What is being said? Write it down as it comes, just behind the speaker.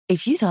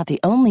If you thought the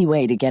only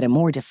way to get a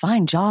more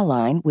defined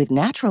jawline with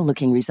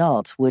natural-looking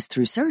results was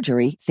through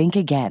surgery, think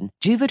again.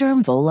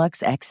 Juvederm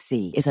Volux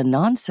XC is a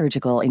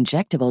non-surgical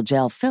injectable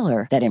gel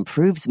filler that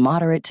improves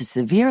moderate to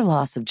severe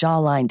loss of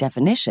jawline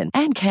definition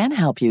and can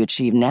help you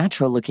achieve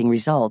natural-looking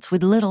results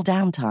with little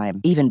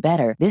downtime. Even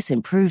better, this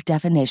improved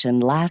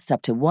definition lasts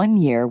up to 1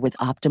 year with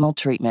optimal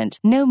treatment.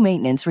 No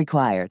maintenance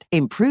required.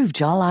 Improve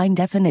jawline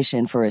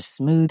definition for a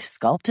smooth,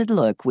 sculpted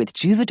look with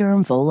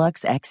Juvederm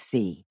Volux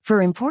XC.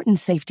 For important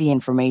safety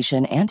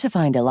information and to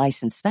find a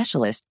licensed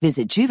specialist,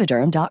 visit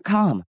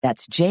Juvederm.com.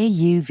 That's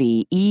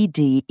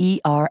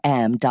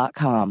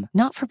JUVEDERM.com.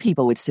 Not for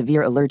people with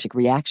severe allergic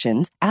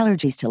reactions,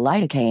 allergies to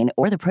lidocaine,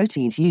 or the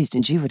proteins used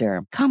in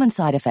Juvederm. Common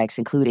side effects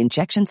include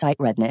injection site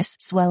redness,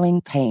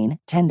 swelling, pain,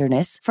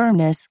 tenderness,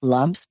 firmness,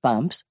 lumps,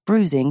 bumps,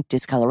 bruising,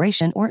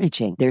 discoloration, or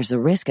itching. There's a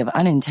risk of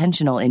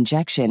unintentional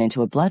injection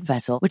into a blood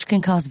vessel, which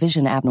can cause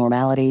vision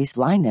abnormalities,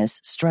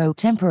 blindness, stroke,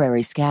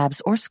 temporary scabs,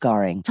 or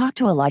scarring. Talk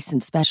to a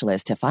licensed specialist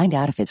to find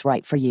out if it's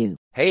right for you.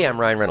 Hey, I'm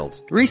Ryan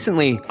Reynolds.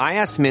 Recently, I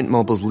asked Mint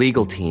Mobile's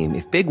legal team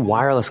if big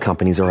wireless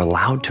companies are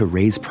allowed to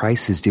raise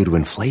prices due to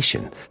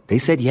inflation. They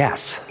said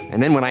yes.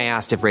 And then when I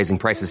asked if raising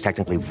prices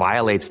technically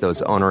violates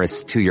those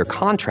onerous two-year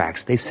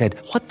contracts, they said,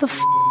 "What the f***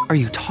 are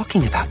you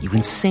talking about, you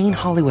insane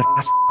Hollywood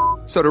ass?"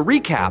 So to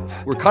recap,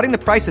 we're cutting the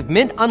price of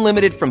Mint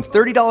Unlimited from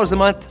 $30 a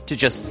month to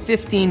just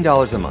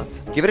 $15 a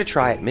month. Give it a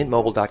try at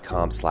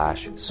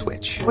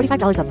mintmobile.com/switch.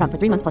 $45 up front for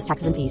 3 months plus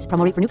taxes and fees.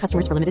 Promo rate for new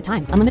customers for limited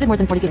time. Unlimited more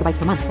than 40 gigabytes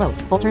per month.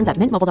 Slows full terms at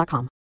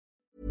mintmobile.com.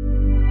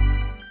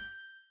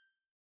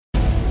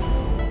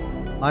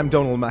 I'm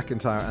Donald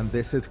McIntyre, and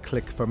this is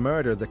Click for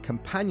Murder, the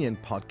companion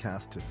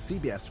podcast to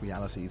CBS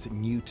Reality's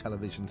new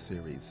television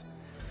series.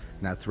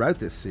 Now, throughout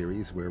this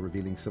series, we're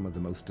revealing some of the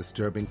most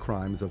disturbing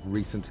crimes of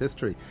recent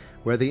history,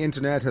 where the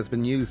internet has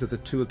been used as a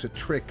tool to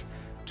trick,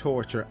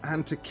 torture,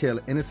 and to kill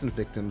innocent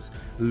victims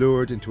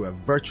lured into a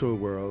virtual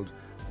world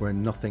where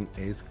nothing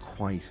is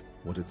quite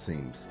what it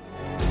seems.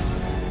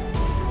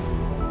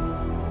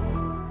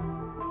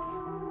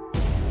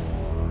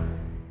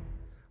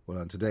 Well,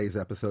 on today's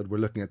episode, we're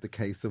looking at the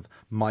case of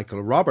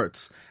Michael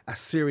Roberts, a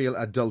serial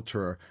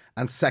adulterer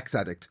and sex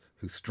addict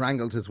who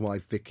strangled his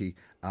wife Vicky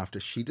after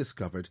she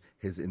discovered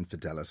his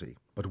infidelity.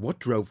 But what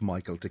drove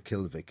Michael to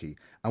kill Vicky,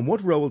 and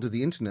what role did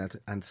the internet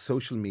and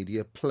social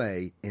media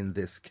play in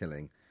this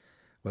killing?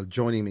 Well,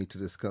 joining me to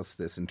discuss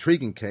this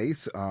intriguing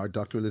case are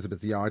Dr.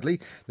 Elizabeth Yardley,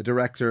 the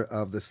Director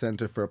of the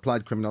Centre for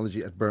Applied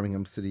Criminology at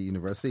Birmingham City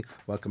University.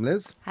 Welcome,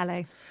 Liz.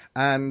 Hello.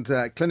 And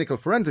clinical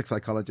forensic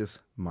psychologist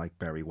Mike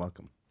Berry.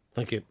 Welcome.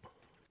 Thank you.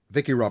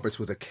 Vicky Roberts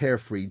was a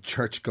carefree,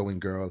 church-going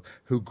girl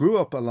who grew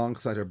up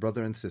alongside her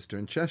brother and sister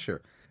in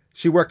Cheshire.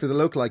 She worked at the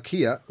local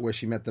IKEA, where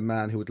she met the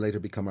man who would later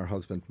become her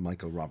husband,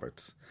 Michael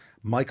Roberts.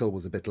 Michael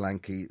was a bit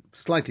lanky,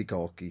 slightly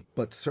gawky,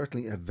 but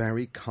certainly a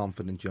very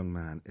confident young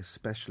man,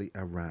 especially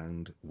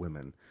around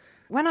women.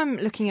 When I'm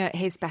looking at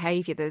his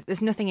behaviour,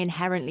 there's nothing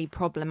inherently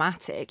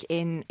problematic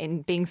in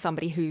being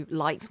somebody who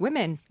likes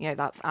women. You know,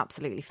 that's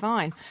absolutely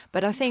fine.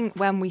 But I think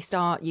when we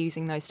start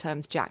using those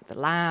terms, Jack the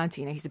lad,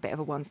 you know, he's a bit of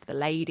a one for the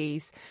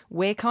ladies,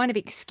 we're kind of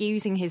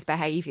excusing his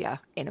behaviour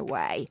in a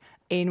way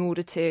in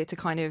order to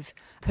kind of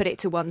put it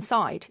to one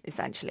side,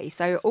 essentially.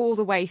 So all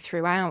the way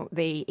throughout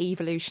the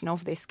evolution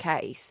of this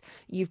case,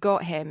 you've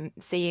got him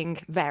seeing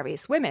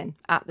various women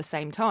at the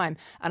same time.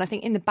 And I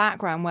think in the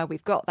background where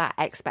we've got that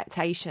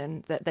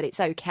expectation that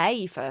it's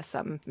okay for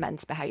some men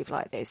to behave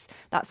like this,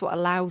 that's what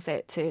allows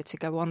it to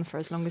go on for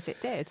as long as it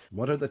did.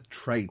 What are the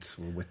traits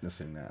we're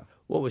witnessing now?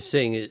 What we're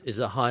seeing is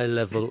a high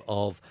level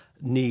of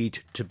need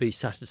to be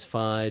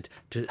satisfied,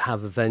 to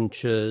have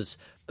adventures,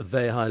 a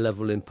very high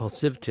level of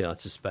impulsivity, I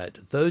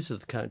suspect. Those are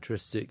the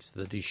characteristics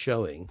that he's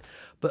showing.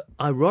 But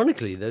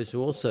ironically, those are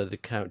also the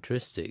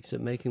characteristics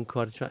that make him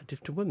quite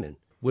attractive to women.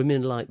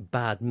 Women like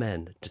bad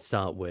men to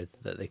start with,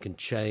 that they can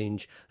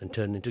change and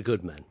turn into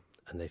good men.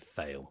 And they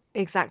fail.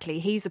 Exactly.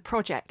 He's a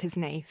project,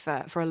 isn't he,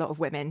 for a lot of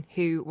women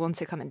who want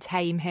to come and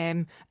tame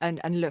him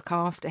and look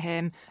after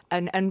him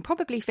and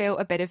probably feel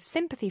a bit of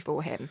sympathy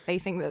for him. They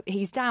think that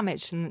he's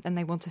damaged and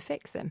they want to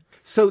fix him.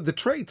 So the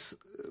traits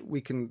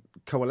we can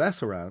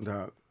coalesce around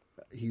are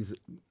he's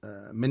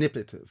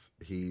manipulative,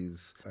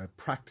 he's a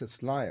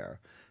practiced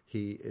liar,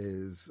 he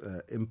is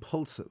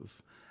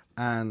impulsive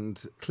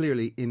and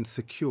clearly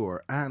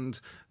insecure and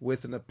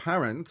with an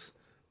apparent,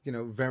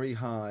 very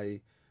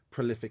high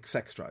prolific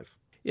sex drive.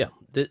 Yeah,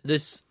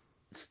 this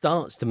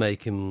starts to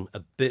make him a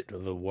bit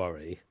of a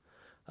worry.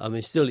 I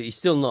mean, he's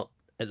still not,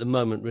 at the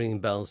moment, ringing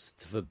bells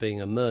for being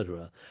a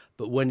murderer,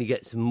 but when he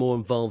gets more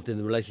involved in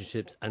the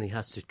relationships and he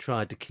has to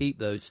try to keep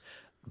those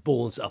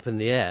balls up in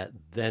the air,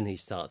 then he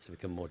starts to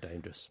become more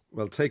dangerous.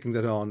 Well, taking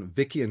that on,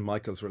 Vicky and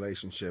Michael's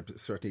relationship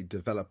certainly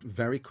developed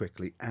very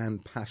quickly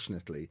and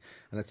passionately,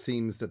 and it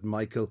seems that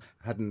Michael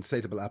had an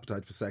insatiable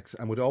appetite for sex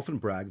and would often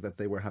brag that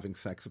they were having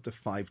sex up to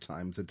 5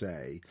 times a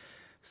day.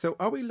 So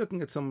are we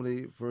looking at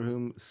somebody for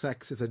whom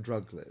sex is a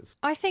drug, Liz?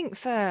 I think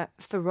for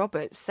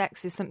Robert,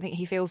 sex is something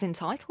he feels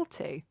entitled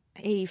to.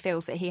 He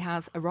feels that he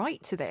has a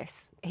right to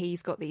this.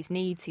 He's got these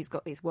needs, he's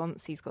got these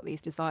wants, he's got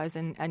these desires,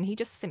 and he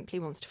just simply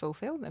wants to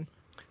fulfil them.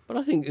 But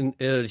I think in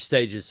early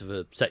stages of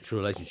a sexual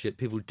relationship,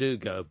 people do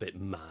go a bit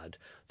mad.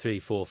 3,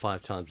 4,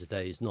 5 times a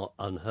day is not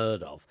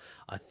unheard of.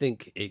 I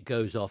think it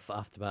goes off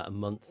after about a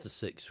month to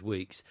 6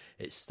 weeks.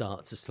 It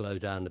starts to slow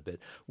down a bit.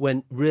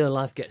 When real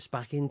life gets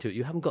back into it,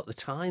 you haven't got the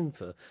time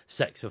for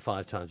sex for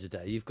 5 times a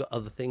day. You've got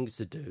other things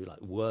to do,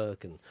 like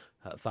work and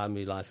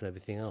family life and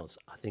everything else.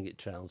 I think it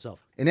trails off.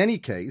 In any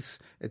case,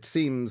 it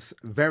seems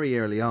very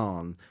early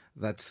on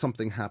that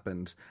something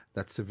happened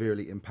that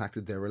severely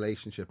impacted their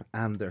relationship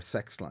and their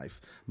sex life.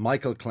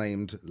 Michael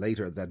claimed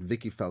later that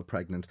Vicky fell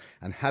pregnant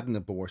and had an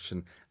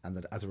abortion, and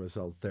that as a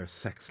result their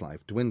sex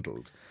life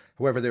dwindled.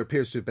 However, there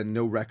appears to have been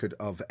no record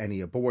of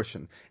any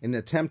abortion. In an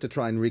attempt to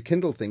try and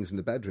rekindle things in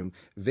the bedroom,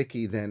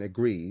 Vicky then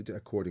agreed,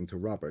 according to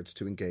Roberts,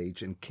 to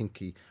engage in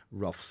kinky,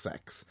 rough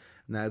sex.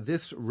 Now,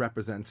 this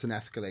represents an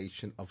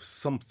escalation of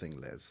something,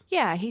 Liz.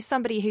 Yeah, he's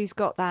somebody who's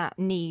got that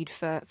need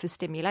for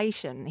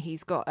stimulation.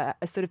 He's got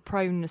a sort of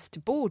proneness to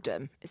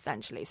boredom,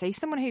 essentially. So he's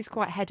someone who's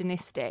quite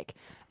hedonistic,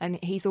 and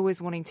he's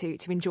always wanting to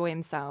enjoy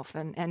himself,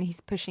 and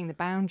he's pushing the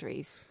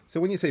boundaries.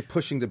 So when you say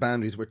pushing the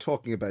boundaries, we're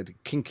talking about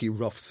kinky,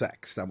 rough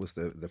sex. That was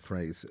the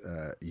phrase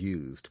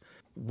used.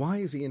 Why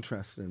is he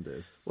interested in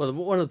this? Well,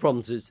 one of the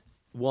problems is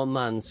one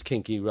man's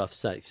kinky rough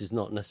sex is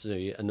not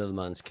necessarily another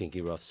man's kinky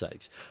rough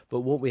sex. But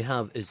what we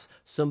have is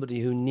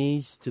somebody who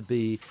needs to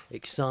be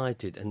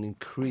excited and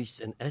increase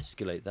and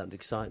escalate that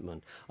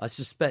excitement. I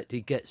suspect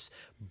he gets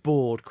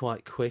bored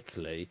quite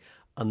quickly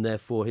and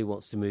therefore he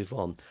wants to move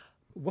on.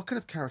 What kind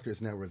of character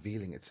is now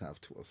revealing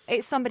itself to us?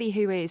 It's somebody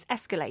who is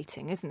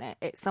escalating, isn't it?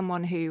 It's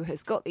someone who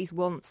has got these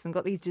wants and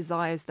got these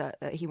desires that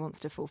he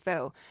wants to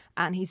fulfill,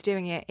 and he's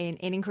doing it in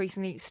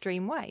increasingly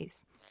extreme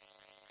ways.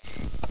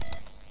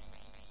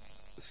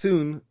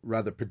 Soon,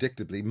 rather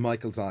predictably,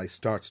 Michael's eye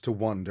starts to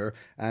wander,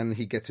 and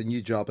he gets a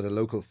new job at a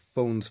local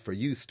Phones for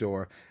You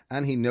store,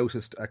 and he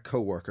noticed a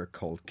co-worker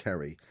called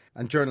Kerry.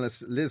 And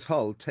journalist Liz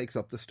Hull takes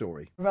up the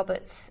story.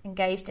 Roberts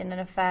engaged in an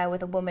affair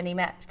with a woman he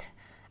met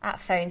at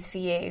Phones for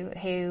You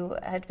who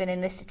had been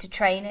enlisted to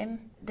train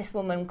him. This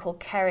woman called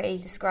Kerry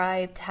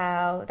described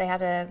how they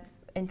had an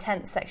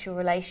intense sexual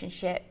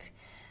relationship.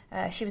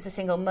 She was a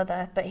single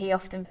mother, but he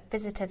often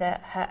visited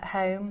at her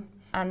home,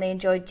 and they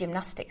enjoyed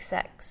gymnastic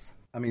sex.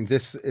 I mean,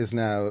 this is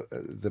now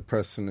the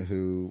person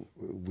who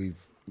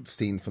we've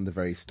seen from the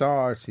very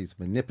start. He's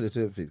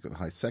manipulative, he's got a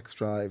high sex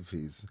drive,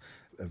 he's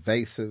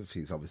evasive,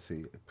 he's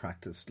obviously a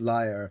practiced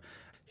liar.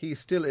 He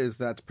still is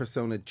that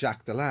persona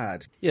Jack the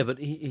Lad. Yeah, but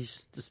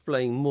he's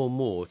displaying more and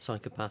more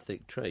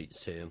psychopathic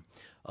traits here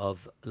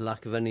of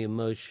lack of any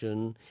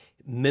emotion,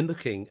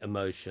 mimicking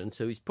emotion.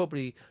 So he's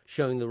probably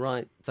showing the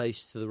right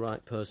face to the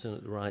right person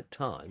at the right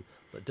time,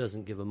 but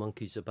doesn't give a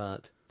monkey's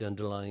about the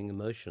underlying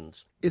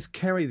emotions. Is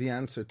Kerry the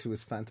answer to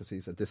his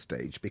fantasies at this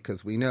stage?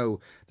 Because we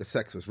know the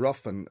sex was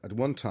rough, and at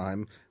one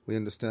time we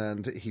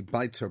understand he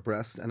bites her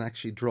breast and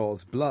actually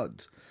draws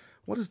blood.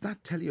 What does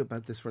that tell you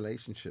about this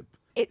relationship?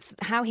 It's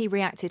how he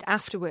reacted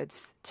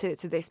afterwards to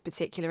this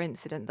particular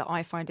incident that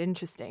I find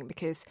interesting,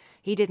 because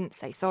he didn't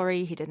say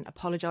sorry, he didn't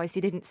apologise,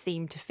 he didn't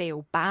seem to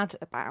feel bad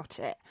about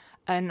it.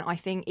 And I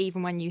think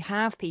even when you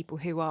have people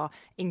who are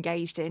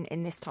engaged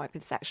in this type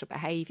of sexual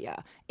behaviour,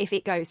 if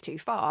it goes too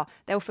far,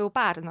 they'll feel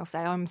bad and they'll say,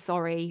 I'm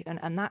sorry,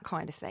 and that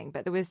kind of thing.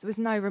 But there was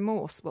no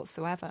remorse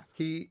whatsoever.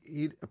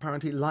 He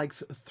apparently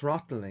likes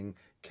throttling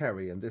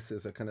Kerry, and this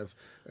is a kind of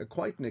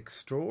quite an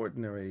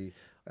extraordinary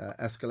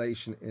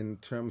escalation in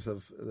terms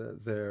of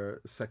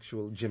their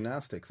sexual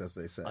gymnastics, as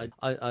they say.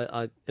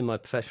 I, in my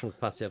professional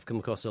capacity, I've come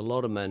across a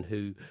lot of men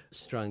who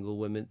strangle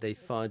women. They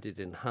find it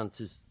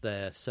enhances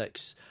their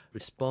sex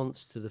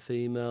response to the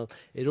female.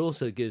 It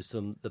also gives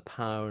them the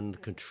power and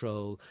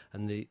the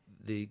and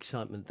the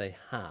excitement they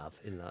have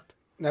in that.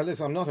 Now,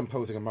 Liz, I'm not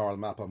imposing a moral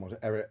map on what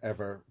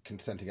ever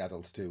consenting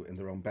adults do in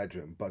their own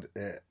bedroom, but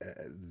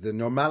the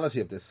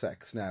normality of this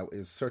sex now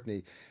is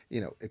certainly,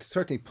 it's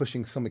certainly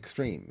pushing some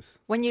extremes.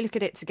 When you look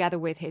at it together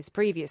with his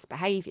previous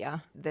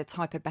behaviour, the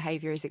type of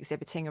behaviour he's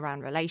exhibiting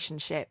around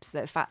relationships,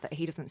 the fact that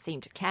he doesn't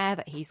seem to care,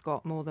 that he's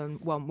got more than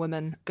one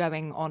woman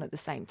going on at the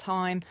same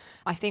time,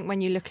 I think when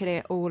you look at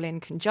it all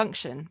in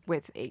conjunction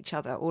with each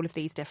other, all of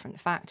these different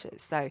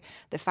factors, so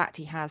the fact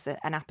he has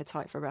an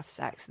appetite for rough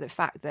sex, the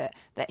fact that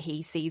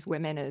he sees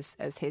women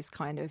as his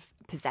kind of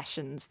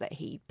possessions that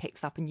he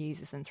picks up and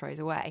uses and throws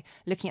away.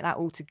 Looking at that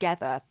all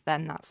together,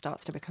 then that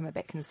starts to become a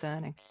bit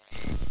concerning.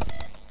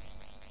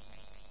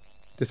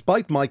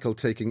 Despite Michael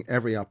taking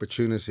every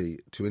opportunity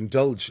to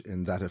indulge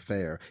in that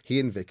affair, he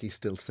and Vicky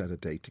still set a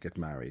date to get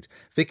married.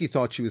 Vicky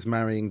thought she was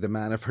marrying the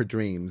man of her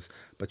dreams,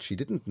 but she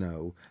didn't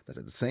know that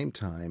at the same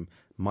time,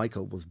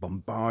 Michael was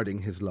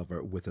bombarding his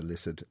lover with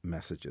illicit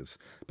messages.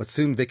 But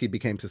soon Vicky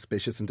became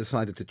suspicious and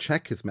decided to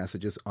check his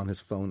messages on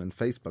his phone and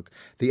Facebook.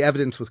 The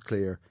evidence was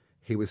clear.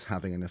 He was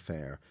having an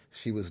affair.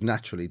 She was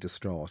naturally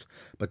distraught.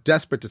 But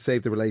desperate to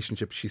save the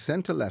relationship, she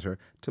sent a letter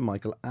to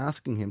Michael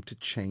asking him to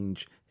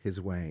change his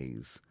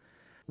ways.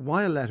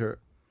 Why a letter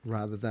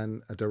rather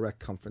than a direct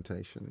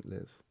confrontation,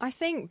 Liz? I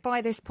think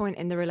by this point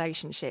in the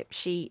relationship,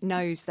 she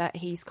knows that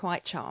he's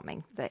quite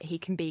charming, that he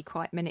can be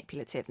quite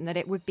manipulative, and that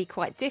it would be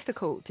quite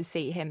difficult to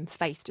see him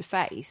face to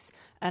face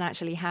and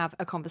actually have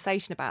a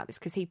conversation about this,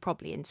 because he'd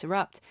probably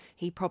interrupt,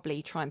 he'd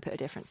probably try and put a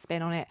different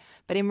spin on it.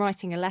 But in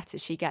writing a letter,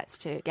 she gets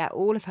to get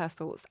all of her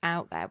thoughts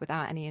out there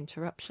without any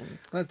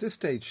interruptions. And at this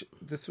stage,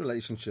 this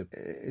relationship,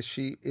 is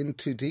she in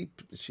too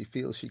deep? She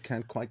feels she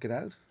can't quite get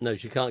out? No,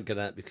 she can't get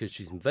out because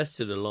she's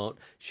invested a lot.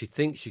 She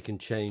thinks she can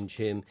change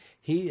him.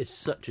 He is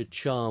such a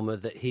charmer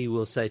that he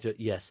will say to her,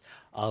 yes,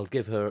 I'll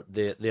give her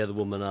the other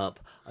woman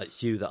up.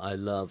 It's you that I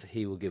love.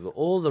 He will give her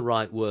all the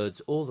right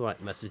words, all the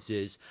right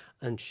messages,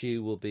 and she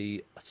will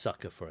be a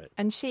sucker for it.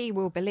 And she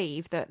will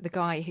believe that the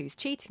guy who's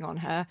cheating on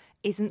her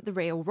isn't the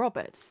real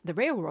Roberts. The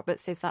real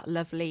Roberts is that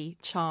lovely,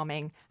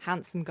 charming,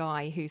 handsome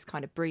guy who's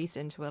kind of breezed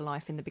into her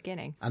life in the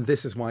beginning. And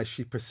this is why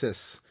she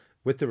persists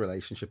with the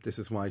relationship. This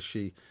is why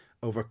she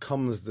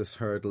overcomes this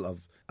hurdle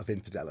of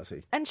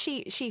infidelity. And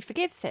she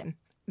forgives him,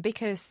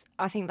 because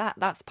I think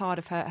that's part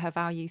of her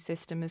value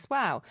system as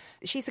well.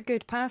 She's a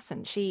good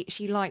person. She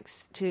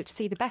likes to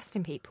see the best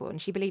in people,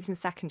 and she believes in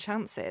second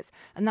chances,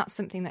 and that's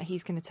something that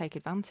he's going to take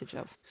advantage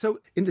of. So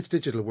in this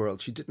digital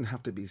world, she didn't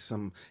have to be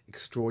some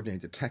extraordinary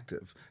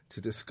detective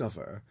to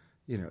discover,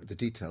 the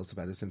details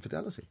about his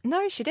infidelity.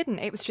 No, she didn't.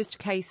 It was just a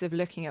case of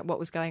looking at what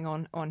was going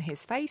on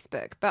his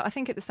Facebook. But I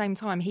think at the same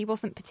time, he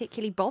wasn't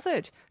particularly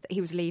bothered that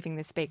he was leaving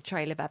this big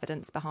trail of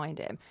evidence behind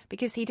him,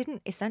 because he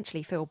didn't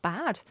essentially feel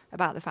bad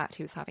about the fact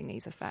he was having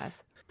these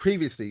affairs.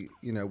 Previously,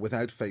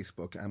 without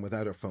Facebook and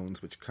without our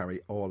phones, which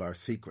carry all our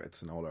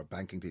secrets and all our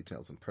banking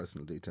details and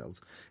personal details,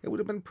 it would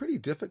have been pretty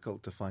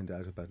difficult to find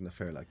out about an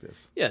affair like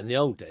this. Yeah, in the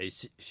old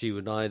days, she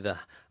would either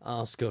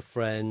ask her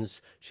friends,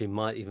 she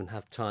might even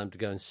have time to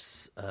go and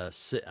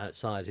sit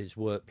outside his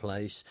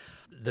workplace.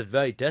 The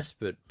very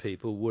desperate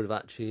people would have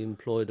actually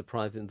employed a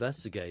private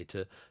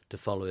investigator to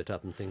follow it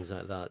up and things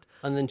like that.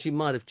 And then she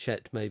might have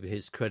checked maybe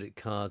his credit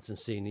cards and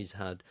seen he's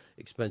had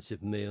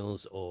expensive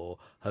meals or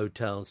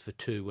hotels for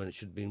two when it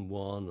should have been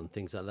one and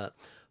things like that.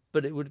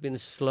 But it would have been a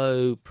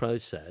slow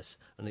process,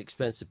 an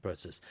expensive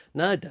process.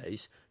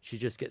 Nowadays, she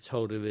just gets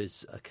hold of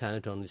his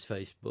account on his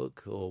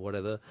Facebook or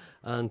whatever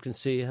and can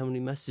see how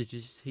many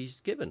messages he's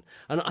given.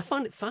 And I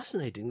find it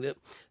fascinating that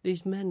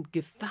these men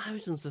give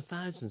thousands and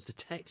thousands of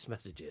text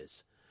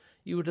messages.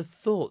 You would have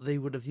thought they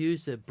would have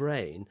used their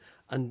brain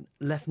and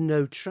left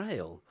no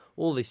trail.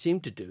 All they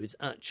seem to do is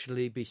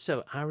actually be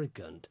so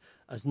arrogant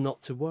as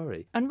not to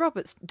worry. And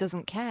Roberts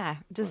doesn't care,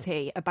 does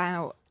he,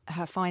 about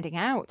her finding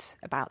out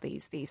about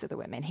these other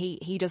women.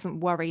 He doesn't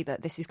worry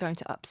that this is going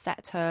to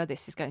upset her,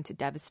 this is going to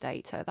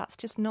devastate her. That's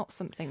just not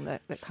something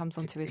that comes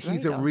onto his radar.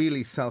 He's a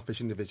really selfish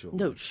individual.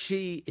 No,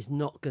 she is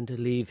not going to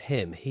leave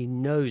him. He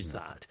knows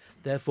that.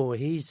 Therefore,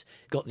 he's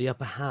got the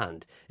upper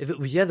hand. If it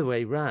was the other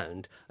way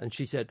round and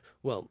she said,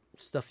 well,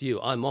 stuff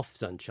you, I'm off,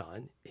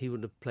 sunshine, he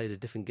would have played a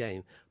different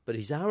game. But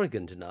he's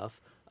arrogant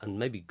enough and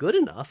maybe good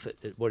enough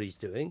at what he's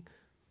doing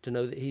to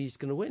know that he's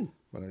going to win.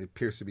 Well, he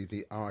appears to be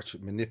the arch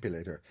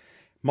manipulator.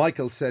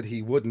 Michael said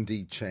he would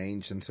indeed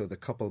change, and so the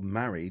couple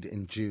married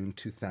in June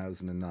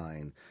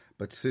 2009.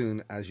 But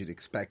soon, as you'd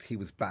expect, he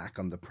was back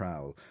on the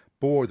prowl.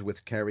 Bored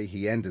with Kerry,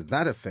 he ended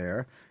that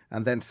affair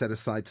and then set his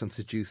sights on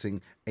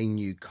seducing a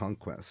new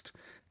conquest.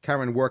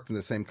 Karen worked in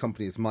the same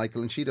company as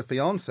Michael, and she had a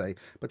fiancé,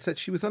 but said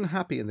she was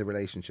unhappy in the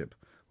relationship.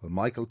 Well,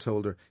 Michael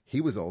told her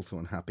he was also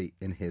unhappy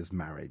in his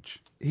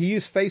marriage. He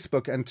used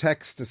Facebook and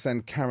text to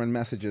send Karen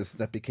messages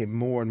that became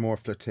more and more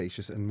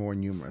flirtatious and more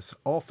numerous,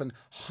 often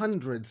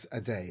hundreds a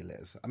day,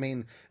 Liz. I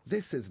mean,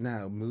 this is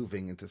now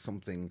moving into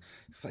something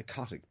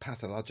psychotic,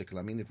 pathological.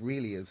 I mean, it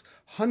really is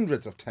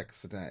hundreds of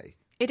texts a day.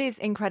 It is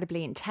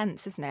incredibly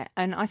intense, isn't it?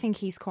 And I think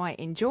he's quite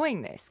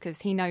enjoying this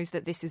because he knows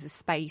that this is a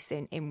space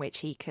in which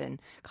he can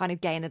kind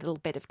of gain a little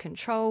bit of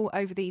control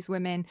over these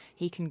women.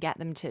 He can get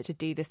them to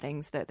do the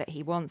things that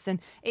he wants. And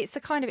it's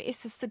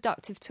a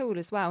seductive tool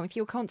as well. If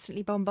you're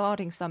constantly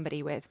bombarding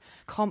somebody with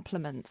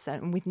compliments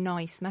and with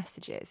nice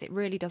messages, it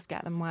really does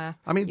get them where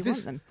you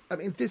want them. I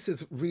mean, this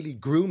is really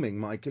grooming,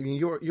 Mike. I mean,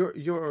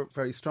 you're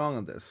very strong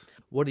on this.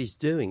 What he's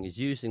doing is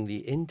using the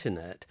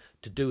internet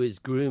to do his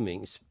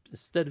grooming.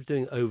 Instead of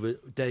doing over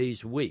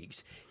days,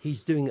 weeks,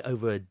 he's doing it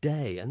over a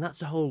day. And that's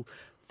the whole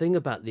thing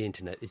about the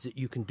internet, is that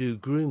you can do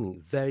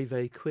grooming very,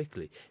 very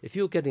quickly. If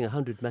you're getting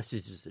 100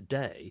 messages a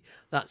day,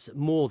 that's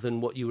more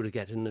than what you would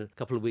get in a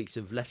couple of weeks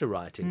of letter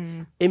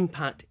writing.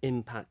 Impact,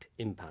 impact,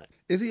 impact.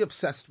 Is he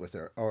obsessed with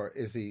her, or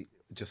is he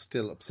just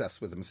still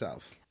obsessed with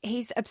himself?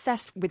 He's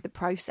obsessed with the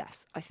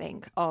process, I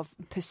think, of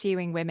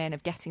pursuing women,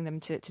 of getting them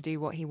to do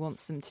what he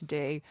wants them to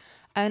do.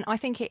 And I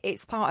think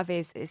it's part of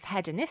his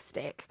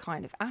hedonistic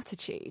kind of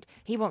attitude.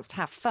 He wants to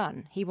have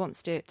fun. He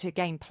wants to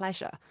gain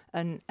pleasure.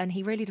 And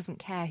he really doesn't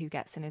care who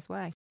gets in his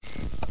way.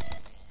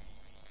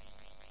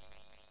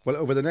 Well,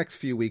 over the next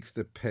few weeks,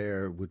 the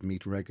pair would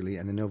meet regularly,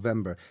 and in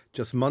November,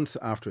 just months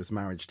after his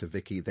marriage to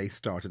Vicky, they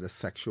started a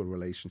sexual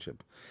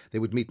relationship. They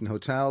would meet in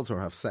hotels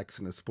or have sex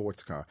in a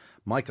sports car.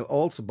 Michael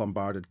also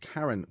bombarded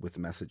Karen with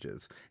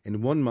messages.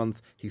 In 1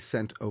 month, he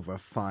sent over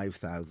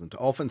 5,000,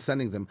 often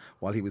sending them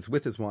while he was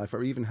with his wife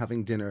or even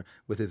having dinner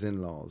with his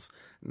in-laws.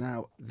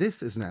 Now,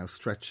 this is now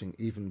stretching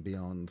even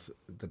beyond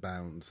the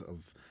bounds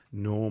of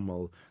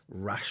normal,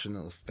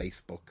 rational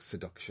Facebook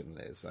seduction,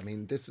 Liz. I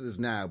mean, this is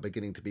now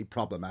beginning to be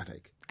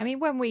problematic. I mean,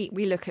 when we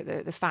look at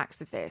the facts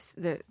of this,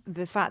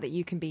 the fact that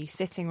you can be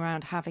sitting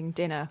around having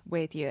dinner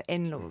with your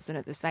in-laws and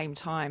at the same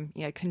time,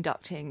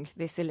 conducting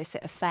this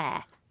illicit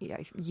affair,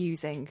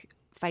 using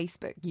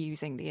Facebook,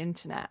 using the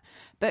internet.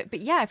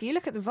 But yeah, if you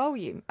look at the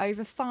volume,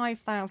 over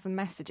 5,000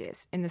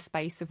 messages in the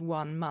space of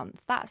 1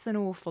 month, that's an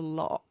awful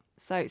lot.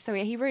 So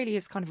he really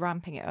is kind of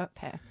ramping it up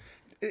here.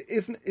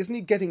 Isn't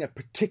he getting a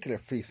particular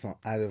frisson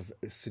out of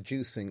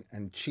seducing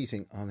and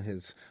cheating on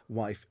his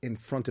wife in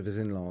front of his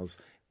in-laws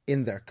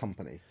in their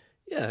company?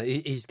 Yeah,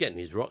 he's getting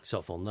his rocks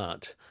off on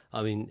that.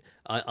 I mean,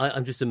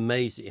 I'm just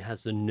amazed that he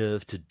has the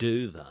nerve to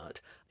do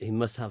that. He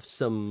must have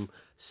some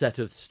set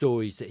of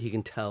stories that he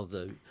can tell,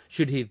 though.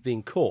 Should he have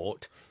been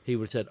caught, he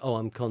would have said,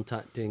 I'm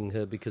contacting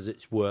her because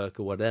it's work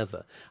or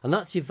whatever. And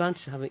that's the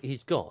advantage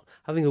he's got.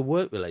 Having a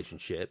work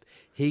relationship,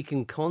 he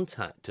can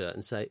contact her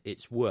and say,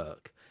 it's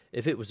work.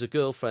 If it was a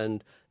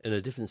girlfriend in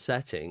a different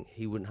setting,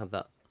 he wouldn't have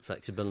that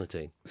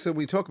flexibility. So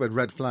we talk about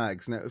red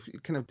flags. Now, if you're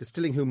kind of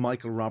distilling who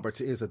Michael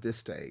Roberts is at this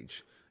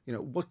stage,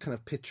 what kind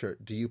of picture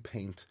do you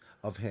paint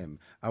of him?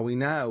 Are we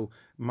now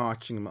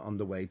marching him on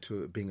the way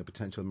to being a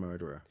potential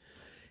murderer?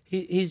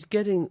 He's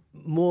getting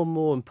more and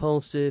more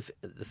impulsive.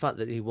 The fact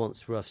that he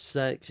wants rough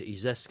sex,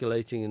 he's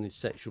escalating in his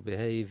sexual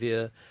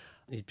behaviour.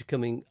 He's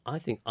becoming, I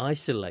think,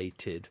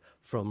 isolated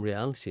from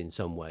reality in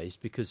some ways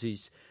because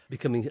he's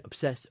becoming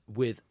obsessed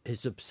with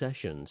his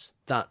obsessions.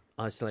 That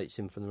isolates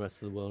him from the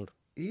rest of the world.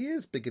 He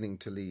is beginning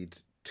to lead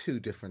 2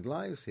 different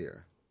lives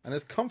here and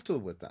is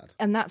comfortable with that.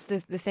 And that's the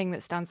thing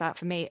that stands out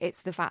for me.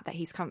 It's the fact that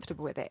he's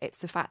comfortable with it. It's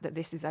the fact that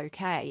this is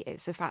okay.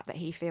 It's the fact that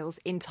he feels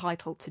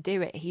entitled to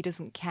do it. He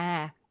doesn't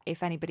care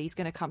if anybody's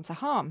going to come to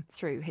harm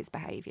through his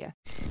behaviour.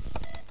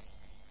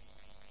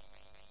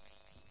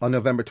 On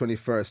November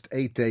 21st,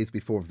 8 days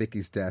before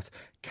Vicky's death,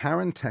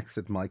 Karen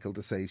texted Michael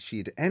to say she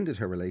had ended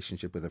her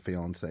relationship with her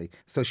fiancé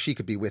so she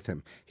could be with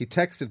him. He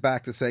texted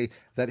back to say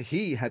that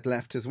he had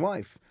left his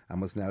wife and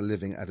was now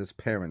living at his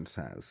parents'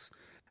 house.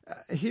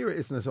 Here,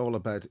 isn't it all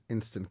about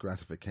instant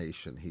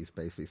gratification? He's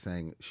basically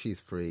saying, she's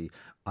free,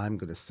 I'm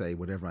going to say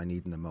whatever I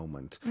need in the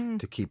moment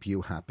to keep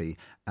you happy,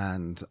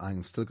 and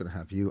I'm still going to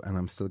have you, and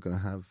I'm still going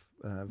to have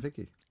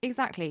Vicky.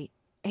 Exactly.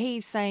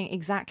 He's saying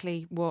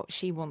exactly what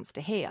she wants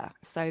to hear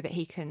so that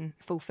he can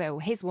fulfil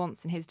his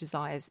wants and his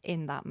desires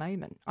in that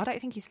moment. I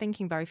don't think he's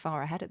thinking very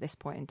far ahead at this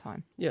point in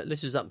time. Yeah,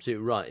 Liz is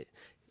absolutely right.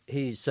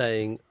 He's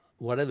saying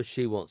whatever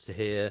she wants to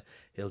hear,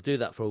 he'll do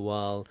that for a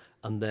while,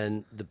 and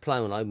then the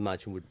plan, I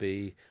imagine, would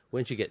be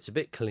when she gets a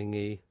bit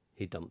clingy,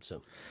 he dumps her.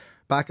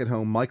 Back at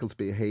home, Michael's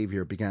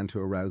behaviour began to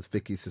arouse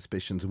Vicky's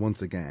suspicions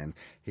once again.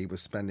 He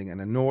was spending an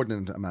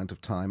inordinate amount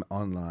of time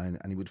online,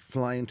 and he would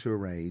fly into a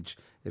rage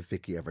if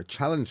Vicky ever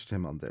challenged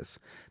him on this.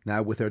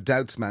 Now, with her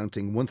doubts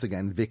mounting, once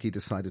again, Vicky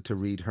decided to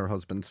read her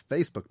husband's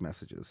Facebook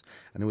messages,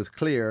 and it was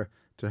clear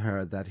to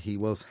her that he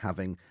was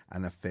having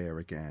an affair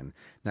again.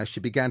 Now,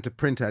 she began to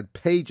print out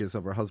pages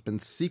of her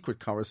husband's secret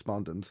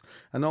correspondence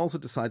and also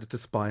decided to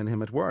spy on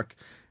him at work.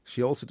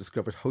 She also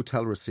discovered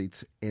hotel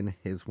receipts in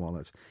his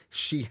wallet.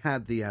 She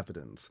had the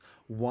evidence.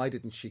 Why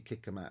didn't she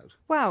kick him out?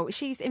 Well,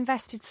 she's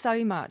invested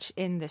so much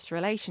in this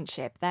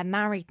relationship. They're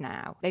married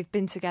now. They've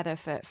been together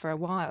for a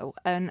while.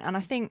 And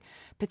I think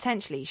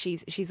potentially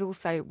she's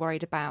also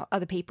worried about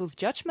other people's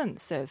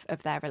judgments of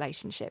their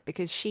relationship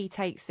because she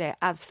takes it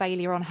as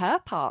failure on her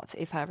part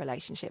if her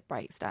relationship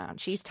breaks down.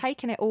 She's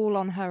taken it all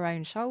on her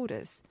own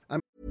shoulders.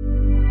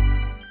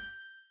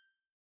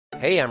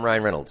 Hey, I'm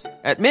Ryan Reynolds.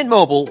 At Mint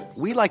Mobile,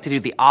 we like to do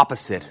the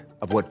opposite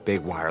of what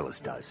Big Wireless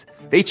does.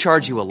 They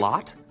charge you a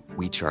lot,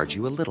 we charge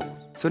you a little.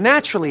 So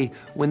naturally,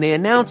 when they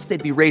announced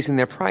they'd be raising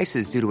their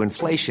prices due to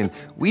inflation,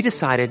 we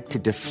decided to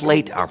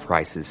deflate our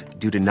prices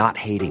due to not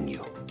hating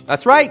you.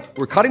 That's right.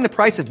 We're cutting the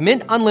price of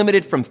Mint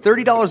Unlimited from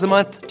 $30 a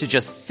month to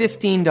just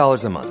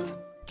 $15 a month.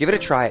 Give it a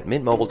try at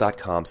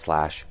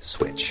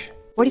mintmobile.com/switch.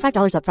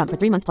 $45 up front for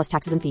 3 months plus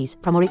taxes and fees.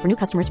 Promo rate for new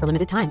customers for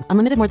limited time.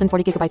 Unlimited more than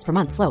 40 gigabytes per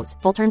month. Slows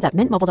full terms at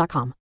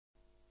mintmobile.com.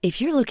 If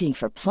you're looking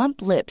for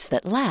plump lips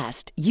that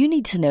last, you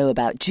need to know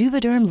about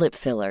Juvederm lip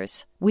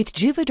fillers. With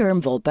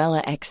Juvederm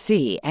Volbella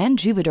XC and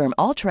Juvederm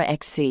Ultra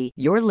XC,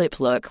 your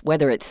lip look,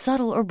 whether it's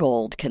subtle or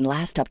bold, can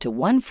last up to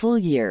 1 full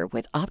year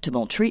with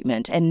optimal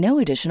treatment and no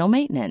additional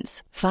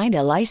maintenance. Find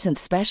a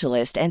licensed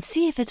specialist and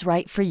see if it's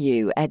right for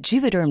you at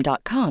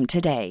Juvederm.com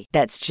today.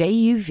 That's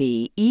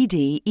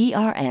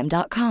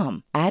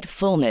JUVEDERM.com. Add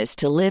fullness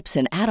to lips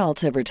in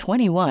adults over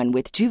 21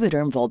 with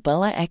Juvederm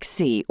Volbella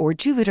XC or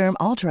Juvederm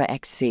Ultra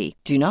XC.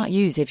 Do not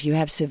use if you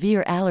have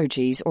severe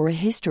allergies or a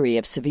history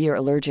of severe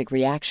allergic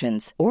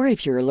reactions, or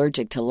if you're you're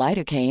allergic to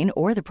lidocaine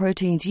or the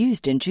proteins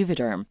used in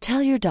Juvederm.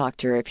 Tell your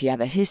doctor if you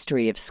have a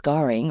history of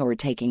scarring or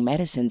taking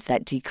medicines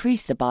that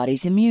decrease the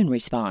body's immune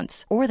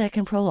response or that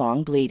can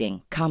prolong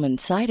bleeding. Common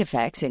side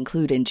effects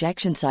include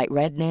injection site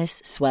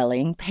redness,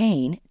 swelling,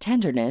 pain,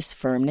 tenderness,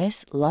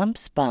 firmness,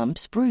 lumps,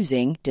 bumps,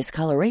 bruising,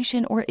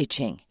 discoloration, or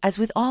itching. As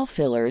with all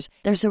fillers,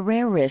 there's a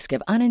rare risk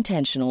of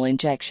unintentional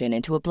injection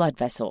into a blood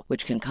vessel,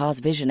 which can cause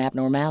vision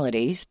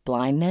abnormalities,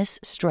 blindness,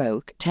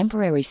 stroke,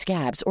 temporary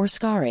scabs, or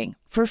scarring.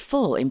 For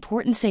full,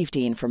 important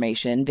safety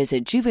information,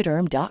 visit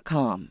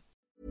Juvederm.com.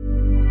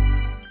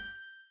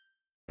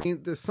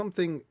 There's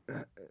something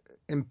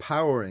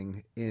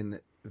empowering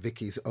in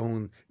Vicky's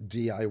own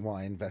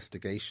DIY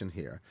investigation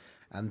here,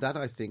 and that,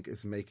 I think,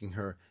 is making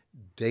her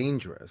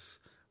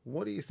dangerous.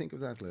 What do you think of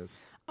that, Liz?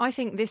 I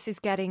think this is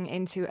getting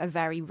into a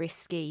very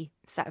risky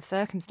set of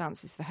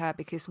circumstances for her,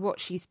 because what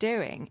she's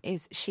doing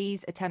is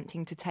she's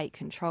attempting to take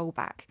control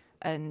back.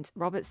 And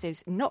Roberts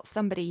is not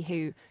somebody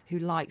who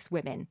likes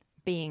women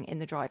being in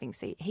the driving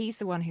seat. He's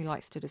the one who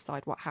likes to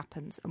decide what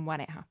happens and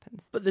when it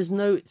happens. But there's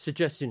no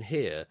suggestion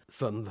here,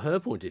 from her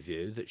point of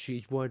view, that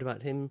she's worried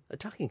about him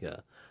attacking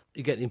her.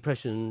 You get the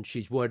impression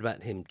she's worried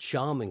about him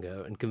charming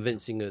her and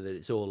convincing her that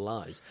it's all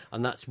lies,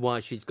 and that's why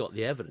she's got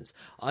the evidence.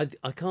 I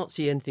can't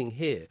see anything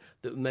here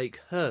that would make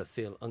her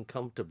feel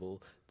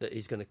uncomfortable that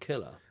he's going to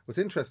kill her. What's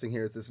interesting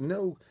here is there's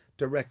no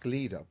direct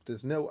lead-up.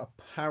 There's no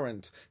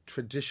apparent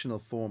traditional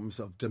forms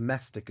of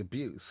domestic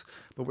abuse,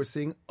 but we're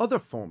seeing other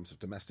forms of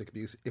domestic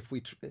abuse if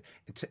we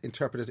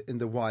interpret it in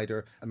the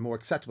wider and more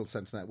acceptable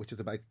sense now, which is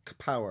about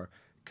power,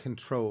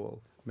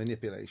 control,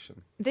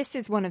 manipulation. This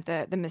is one of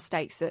the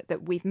mistakes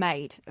that we've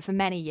made for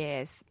many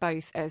years,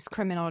 both as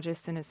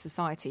criminologists and as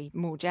society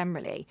more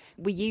generally.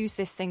 We use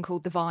this thing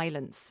called the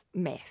violence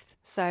myth.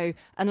 So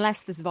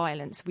unless there's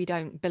violence, we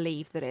don't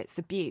believe that it's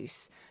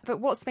abuse. But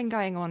what's been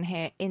going on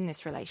here in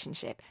this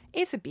relationship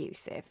is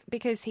abusive,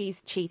 because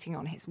he's cheating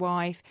on his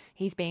wife,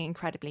 he's being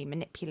incredibly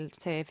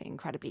manipulative,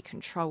 incredibly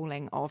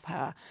controlling of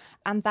her,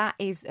 and that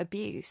is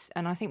abuse.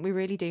 And I think we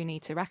really do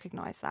need to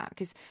recognise that,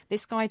 because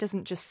this guy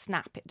doesn't just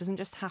snap, it doesn't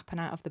just happen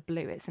out of the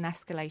blue, it's an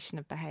escalation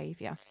of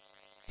behaviour.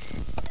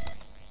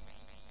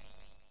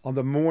 On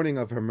the morning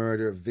of her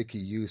murder, Vicky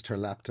used her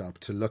laptop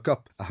to look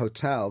up a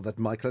hotel that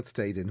Michael had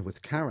stayed in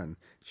with Karen.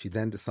 She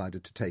then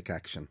decided to take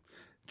action.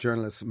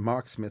 Journalists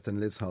Mark Smith and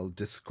Liz Hull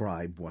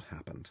describe what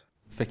happened.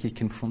 Vicky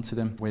confronted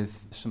him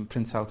with some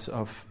printouts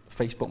of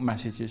Facebook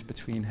messages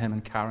between him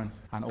and Karen,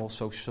 and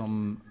also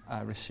some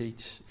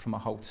receipts from a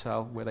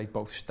hotel where they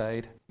both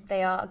stayed.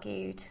 They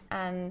argued,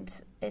 and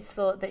it's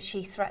thought that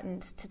she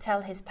threatened to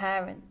tell his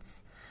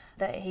parents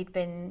that he'd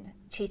been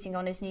cheating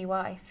on his new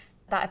wife.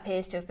 That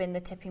appears to have been the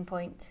tipping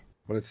point.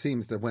 Well, it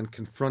seems that when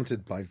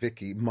confronted by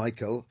Vicky,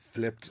 Michael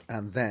flipped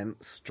and then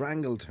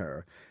strangled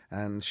her,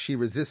 and she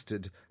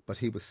resisted, but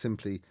he was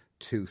simply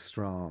too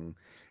strong.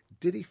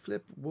 Did he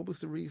flip? What was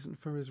the reason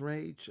for his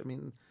rage? I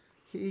mean,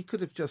 he could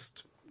have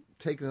just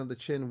taken it on the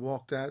chin,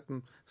 walked out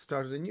and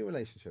started a new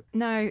relationship.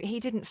 No,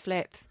 he didn't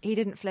flip. He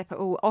didn't flip at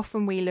all.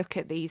 Often we look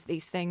at these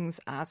things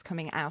as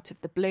coming out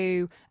of the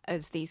blue,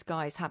 as these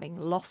guys having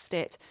lost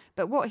it.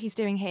 But what he's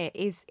doing here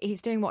is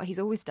he's doing what he's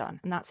always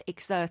done, and that's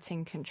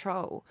exerting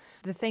control.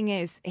 The thing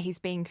is, he's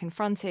being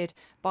confronted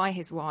by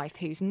his wife,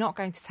 who's not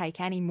going to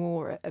take any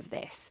more of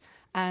this.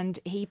 And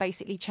he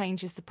basically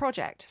changes the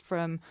project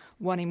from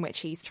one in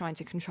which he's trying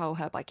to control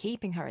her by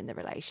keeping her in the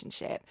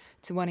relationship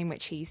to one in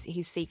which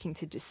he's seeking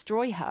to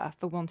destroy her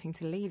for wanting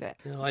to leave it.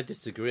 No, I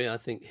disagree. I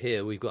think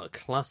here we've got a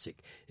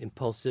classic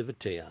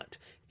impulsivity act.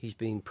 He's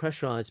being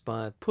pressurised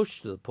by a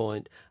push to the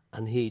point,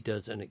 and he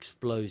does an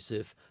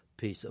explosive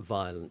piece of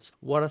violence.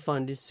 What I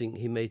find interesting,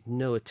 he made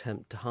no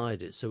attempt to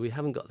hide it. So we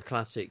haven't got the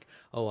classic,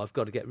 I've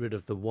got to get rid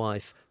of the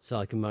wife so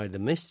I can marry the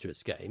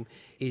mistress game.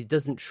 He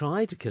doesn't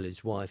try to kill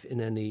his wife in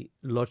any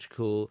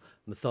logical,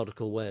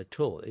 methodical way at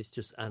all. It's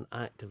just an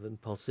act of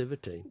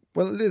impulsivity.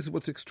 Well, Liz,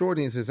 what's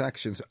extraordinary is his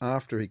actions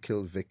after he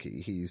killed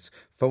Vicky. He's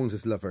phoned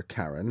his lover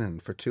Karen,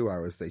 and for 2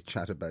 hours they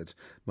chat about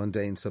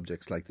mundane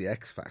subjects like the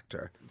X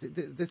Factor.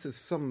 This is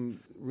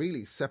some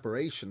really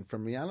separation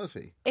from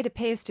reality. It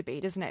appears to be,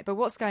 doesn't it? But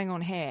what's going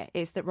on here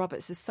is that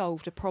Roberts has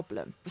solved a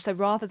problem. So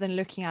rather than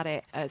looking at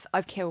it as,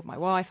 I've killed my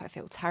wife, I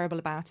feel terrible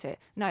about it,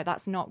 no,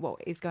 that's not what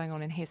is going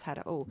on in his head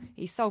at all.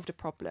 He's solved a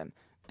problem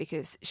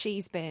because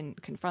she's been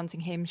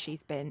confronting him,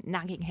 she's been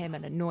nagging him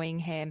and annoying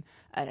him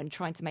and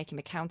trying to make him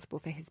accountable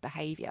for his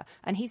behaviour.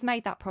 And he's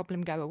made that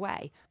problem go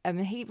away.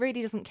 He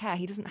really doesn't care.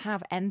 He doesn't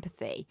have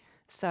empathy.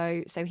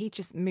 So he's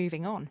just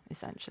moving on,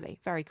 essentially,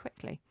 very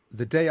quickly.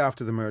 The day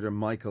after the murder,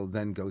 Michael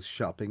then goes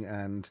shopping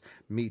and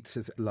meets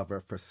his lover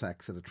for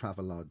sex at a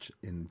Travelodge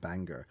in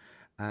Bangor.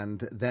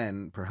 And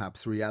then,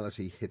 perhaps,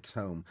 reality hits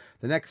home.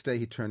 The next day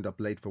he turned up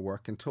late for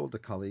work and told a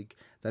colleague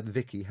that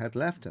Vicky had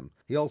left him.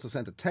 He also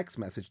sent a text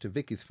message to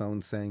Vicky's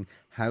phone saying,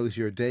 "How's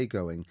your day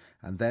going?"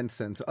 and then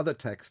sent other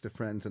texts to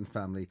friends and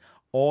family,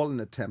 all in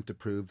an attempt to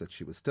prove that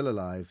she was still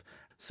alive,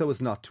 so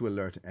as not to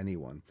alert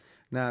anyone.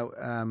 Now,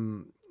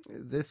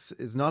 This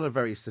is not a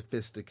very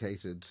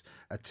sophisticated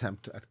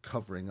attempt at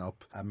covering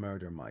up a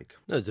murder, Mike.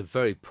 No, it's a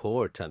very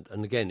poor attempt.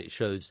 And again, it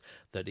shows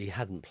that he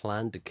hadn't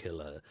planned to kill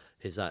her.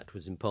 His act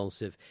was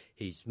impulsive.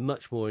 He's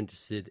much more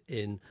interested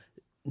in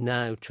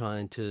now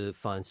trying to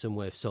find some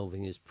way of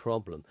solving his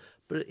problem.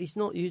 But he's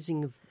not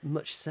using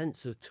much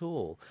sense at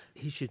all.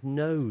 He should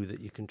know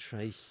that you can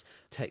trace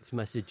text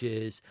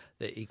messages,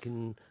 that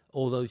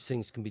all those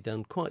things can be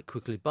done quite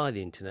quickly by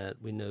the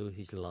internet. We know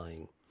he's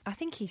lying. I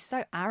think he's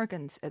so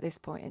arrogant at this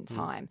point in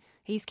time.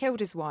 He's killed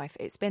his wife.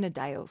 It's been a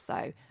day or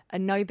so,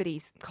 and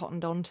nobody's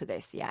cottoned on to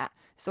this yet.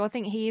 So I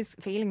think he is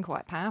feeling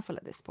quite powerful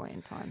at this point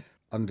in time.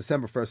 On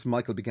December 1st,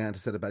 Michael began to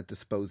set about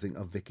disposing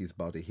of Vicky's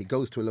body. He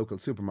goes to a local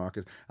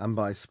supermarket and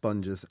buys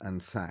sponges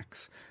and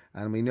sacks.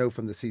 And we know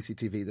from the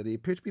CCTV that he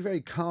appeared to be very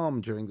calm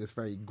during this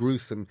very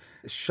gruesome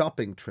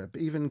shopping trip,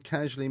 even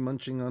casually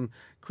munching on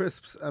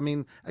crisps. I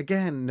mean,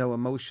 again, no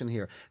emotion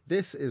here.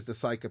 This is the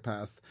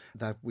psychopath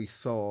that we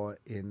saw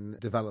in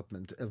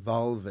development,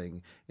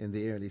 evolving in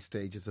the early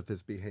stages of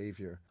his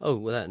behaviour. Oh,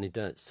 without any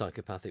doubt,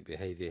 psychopathic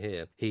behaviour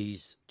here.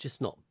 He's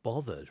just not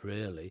bothered,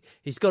 really.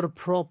 He's got a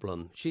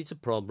problem. She's a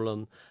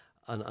problem.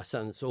 And I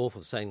sound it's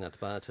awful saying that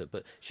about her,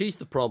 but she's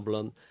the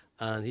problem,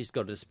 and he's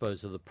got to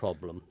dispose of the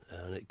problem.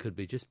 And it could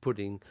be just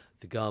putting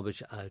the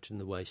garbage out in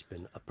the waste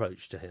bin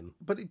approach to him.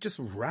 But it just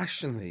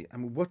rationally, I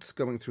mean, what's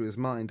going through his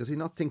mind? Does he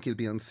not think he'll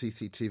be on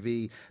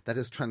CCTV, that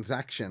his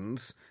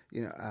transactions,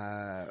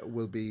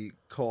 will be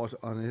caught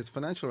on his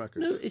financial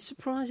records? No, it's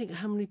surprising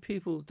how many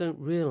people don't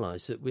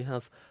realise that we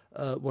have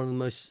one of the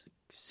most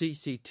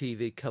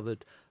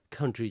CCTV-covered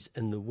countries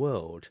in the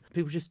world.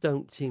 People just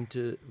don't seem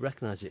to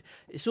recognise it.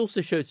 It also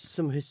shows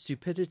some of his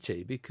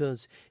stupidity,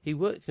 because he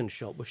worked in a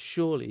shop where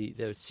surely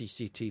there was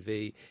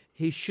CCTV.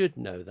 He should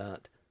know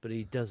that, but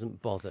he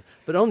doesn't bother.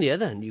 But on the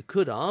other hand, you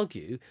could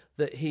argue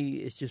that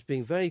he is just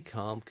being very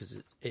calm because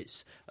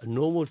it's a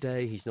normal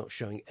day. He's not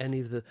showing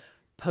any of the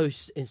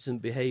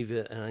post-incident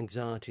behaviour and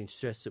anxiety and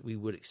stress that we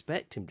would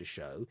expect him to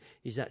show.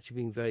 He's actually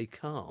being very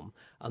calm,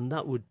 and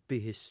that would be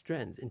his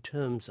strength in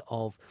terms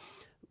of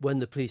when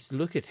the police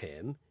look at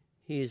him,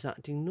 he is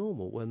acting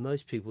normal, where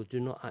most people do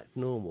not act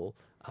normal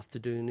after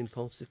doing an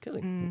impulsive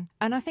killing.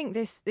 And I think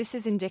this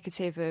is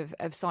indicative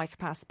of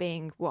psychopaths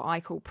being what I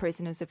call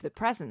prisoners of the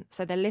present.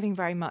 So they're living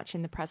very much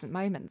in the present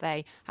moment.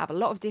 They have a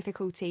lot of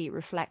difficulty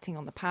reflecting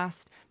on the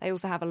past. They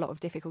also have a lot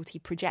of difficulty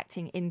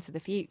projecting into the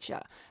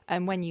future.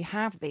 And when you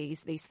have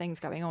these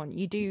things going on,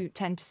 you do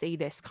tend to see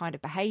this kind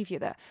of behaviour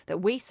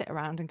that we sit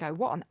around and go,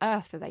 what on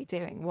earth are they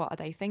doing? What are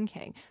they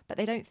thinking? But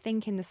they don't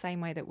think in the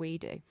same way that we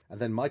do. And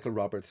then Michael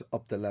Roberts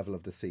upped the level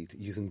of deceit.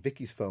 Using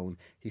Vicky's phone,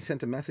 he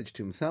sent a message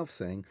to himself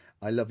saying,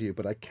 "I love you,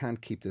 but I can't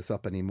keep this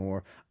up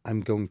anymore.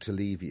 I'm going to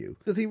leave you."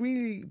 Does he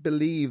really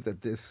believe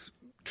that this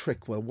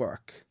trick will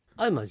work?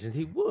 I imagine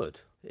he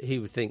would. He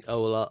would think,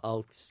 oh, well,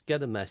 I'll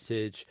get a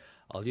message,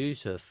 I'll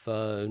use her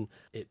phone,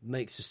 it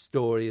makes a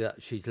story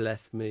that she's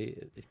left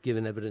me, it's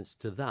given evidence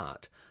to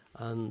that,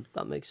 and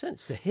that makes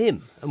sense to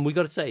him. And we've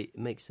got to say, it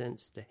makes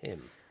sense to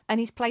him. And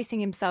he's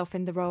placing himself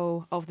in the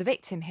role of the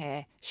victim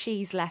here.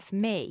 She's left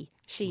me.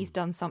 She's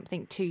done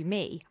something to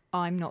me.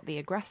 I'm not the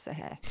aggressor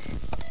here.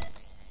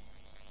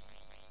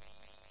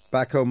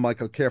 Back home,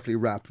 Michael carefully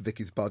wrapped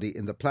Vicky's body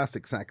in the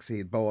plastic sacks he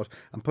had bought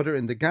and put her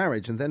in the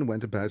garage, and then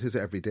went about his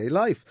everyday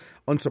life.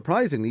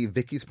 Unsurprisingly,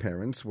 Vicky's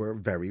parents were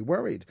very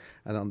worried,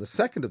 and on the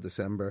 2nd of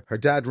December, her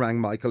dad rang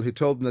Michael, who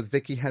told him that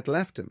Vicky had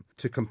left him.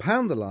 To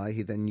compound the lie,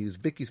 he then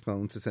used Vicky's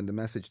phone to send a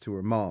message to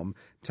her mom,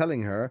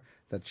 telling her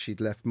that she'd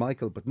left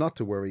Michael, but not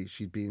to worry,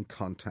 she'd be in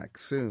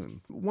contact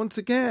soon. Once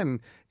again,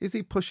 is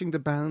he pushing the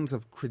bounds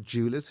of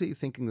credulity,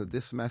 thinking that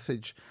this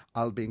message,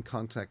 "I'll be in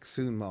contact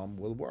soon, Mom,"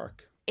 will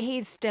work?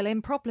 He's still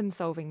in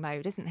problem-solving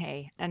mode, isn't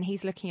he? And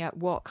he's looking at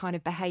what kind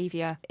of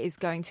behaviour is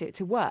going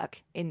to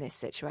work in this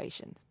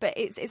situation. But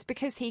it's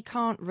because he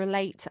can't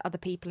relate to other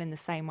people in the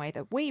same way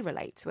that we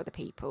relate to other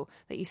people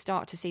that you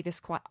start to see this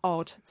quite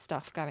odd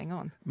stuff going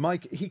on.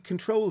 Mike, he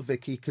controlled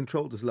Vicky,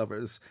 controlled his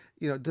lovers.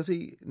 Does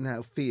he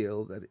now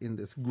feel that in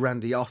this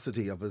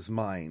grandiosity of his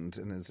mind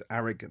and his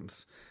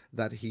arrogance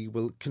that he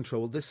will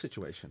control this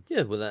situation?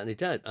 Yeah, without any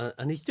doubt.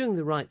 And he's doing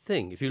the right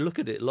thing. If you look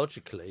at it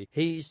logically,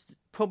 he's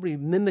probably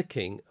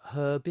mimicking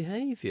her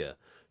behaviour.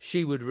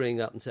 She would ring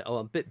up and say, "Oh,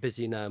 I'm a bit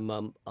busy now,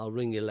 Mum, I'll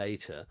ring you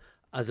later,"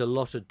 as a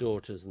lot of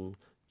daughters and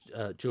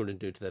children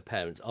do to their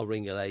parents. "I'll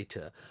ring you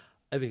later.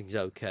 Everything's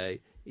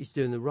okay." He's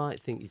doing the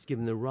right thing. He's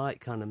giving the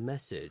right kind of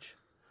message.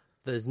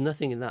 There's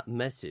nothing in that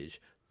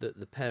message that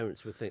the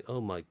parents would think,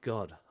 "Oh my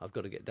God, I've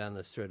got to get down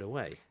there straight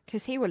away."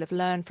 Because he will have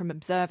learned from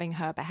observing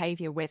her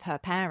behaviour with her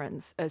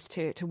parents as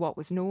to what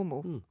was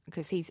normal.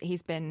 Because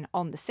he's been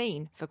on the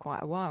scene for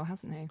quite a while,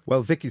 hasn't he?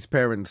 Well, Vicky's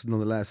parents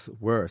nonetheless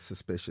were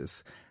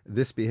suspicious.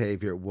 This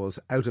behaviour was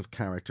out of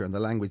character, and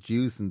the language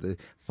used in the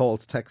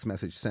false text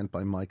message sent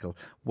by Michael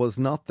was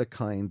not the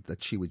kind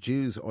that she would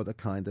use or the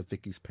kind that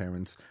Vicky's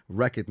parents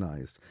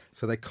recognised.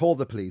 So they called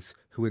the police,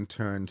 who in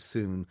turn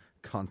soon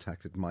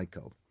contacted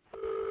Michael.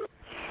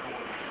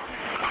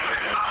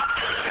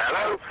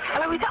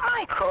 Hello, is that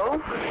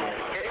Michael?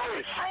 It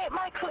is. Hi,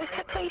 Michael, it's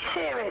the police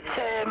here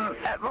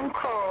at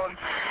Runcorn.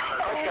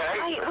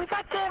 Okay. We've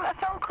had a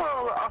phone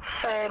call off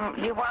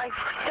your wife's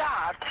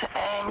dad,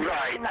 and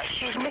that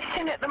she's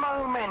missing at the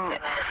moment.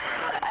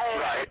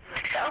 Right.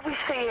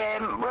 Obviously,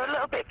 we're a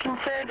little bit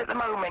concerned at the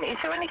moment. Is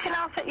there anything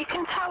else that you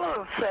can tell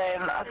us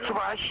as to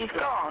why she's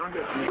gone?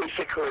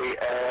 Basically,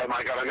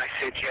 I got a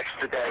message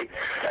yesterday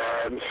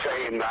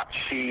saying that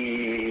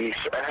she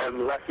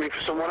left me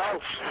for someone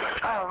else.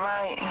 Oh,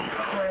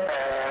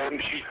 right.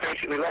 She's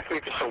basically left me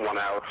for someone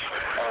else.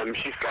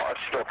 She's got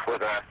her stuff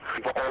with her,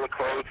 but all the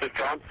clothes have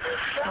gone.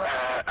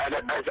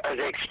 And as I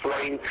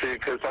explained to,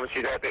 because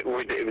obviously they're a bit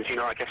worried that it was,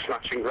 like a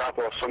snatch and grab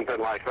or something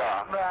like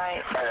that.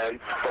 Right.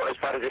 But as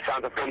bad as it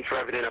sounds, I've gone through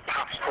everything. A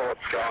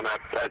passport's gone, a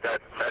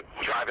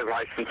driving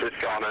licence is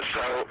gone. And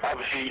so,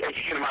 obviously, as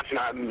you can imagine,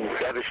 I'm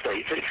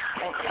devastated.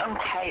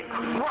 Okay.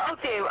 What I'll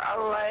do,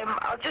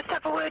 I'll just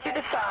have a word with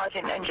the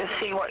sergeant and just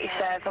see what he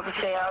says.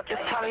 Obviously, I'll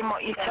just tell him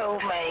what you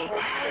told me.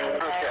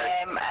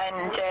 Okay.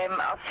 And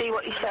I'll see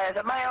what he says.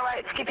 Am I all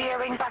right to give you a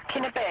ring back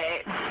in a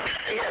bit?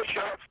 Yeah,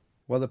 sure.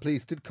 Well, the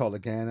police did call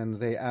again and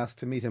they asked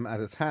to meet him at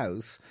his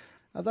house.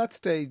 At that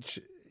stage,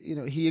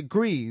 he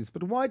agrees.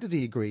 But why did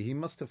he agree? He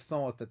must have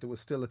thought that there was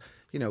still,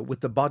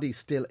 with the body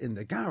still in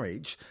the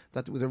garage,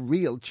 that there was a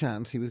real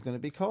chance he was going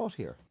to be caught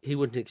here. He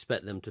wouldn't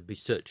expect them to be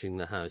searching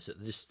the house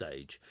at this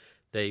stage.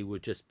 They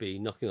would just be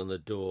knocking on the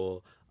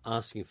door,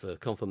 asking for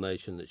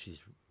confirmation that she's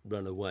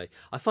run away.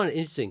 I find it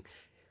interesting.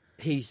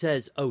 He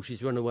says,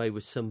 she's run away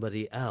with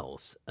somebody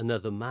else,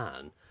 another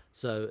man.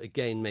 So,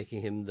 again,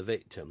 making him the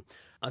victim.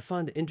 I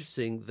find it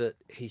interesting that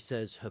he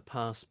says her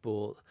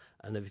passport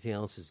and everything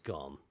else is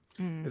gone.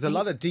 There's a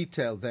lot of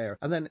detail there.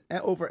 And then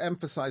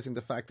overemphasising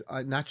the fact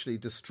I'm naturally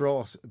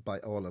distraught by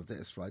all of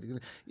this, right?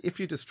 If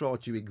you're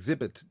distraught, you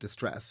exhibit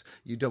distress.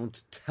 You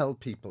don't tell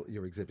people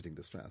you're exhibiting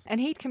distress. And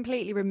he'd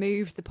completely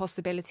removed the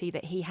possibility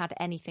that he had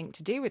anything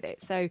to do with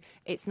it. So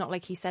it's not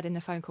like he said in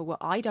the phone call, well,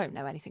 I don't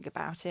know anything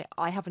about it.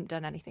 I haven't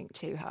done anything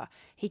to her.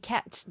 He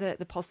kept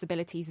the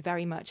possibilities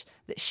very much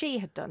that she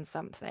had done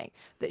something,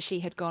 that she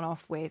had gone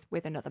off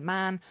with another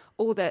man,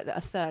 or that a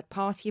third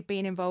party had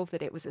been involved,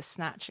 that it was a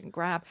snatch and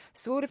grab.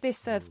 So all of this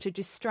serves to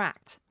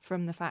distract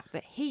from the fact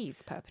that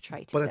he's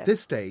perpetrated But at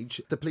this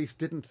stage, the police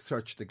didn't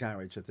search the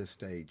garage at this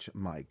stage,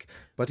 Mike.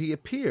 But he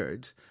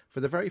appeared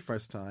for the very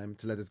first time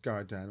to let his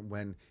guard down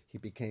when he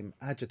became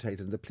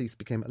agitated and the police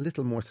became a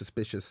little more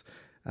suspicious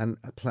and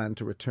planned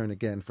to return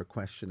again for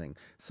questioning.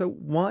 So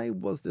why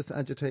was this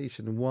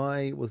agitation?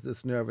 Why was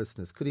this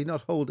nervousness? Could he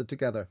not hold it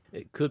together?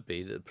 It could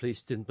be that the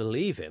police didn't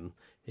believe him.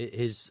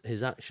 His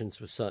actions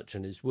were such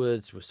and his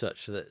words were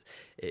such that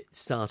it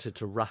started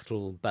to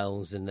rattle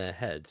bells in their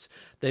heads.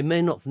 They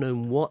may not have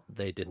known what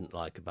they didn't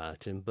like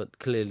about him, but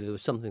clearly there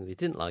was something they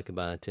didn't like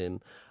about him,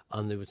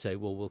 and they would say,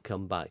 well, we'll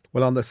come back.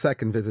 Well, on the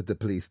second visit, the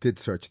police did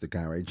search the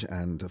garage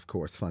and, of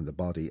course, find the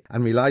body.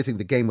 And realising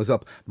the game was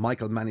up,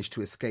 Michael managed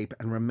to escape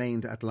and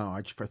remained at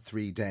large for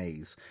 3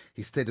 days.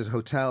 He stayed at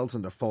hotels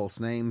under false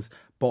names,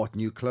 bought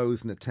new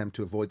clothes in an attempt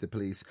to avoid the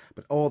police,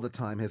 but all the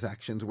time his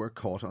actions were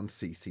caught on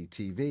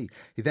CCTV.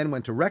 He then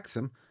went to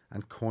Wrexham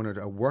and cornered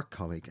a work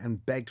colleague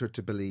and begged her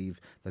to believe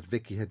that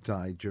Vicky had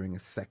died during a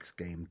sex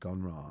game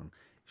gone wrong.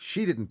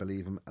 She didn't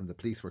believe him and the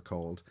police were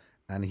called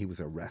and he was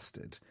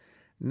arrested.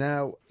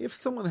 Now, if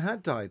someone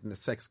had died in a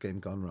sex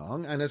game gone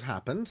wrong, and it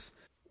happened,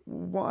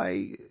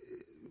 why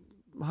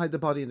hide the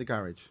body in the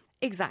garage?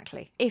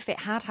 Exactly. If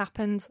it had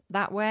happened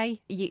that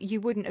way,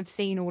 you wouldn't have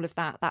seen all of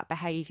that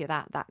behaviour,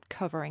 that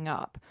covering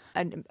up.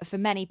 And for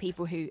many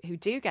people who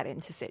do get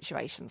into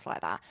situations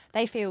like that,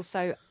 they feel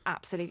so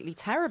absolutely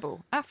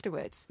terrible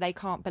afterwards. They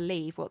can't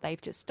believe what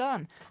they've just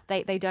done.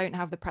 They don't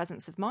have the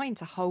presence of mind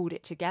to hold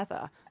it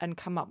together and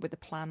come up with a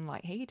plan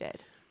like he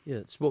did. Yeah,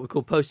 it's what we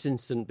call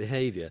post-incident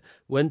behaviour.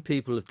 When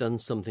people have done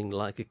something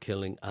like a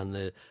killing and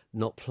they're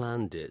not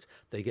planned it,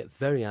 they get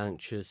very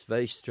anxious,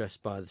 very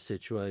stressed by the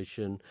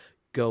situation,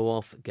 go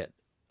off, get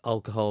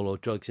alcohol or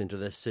drugs into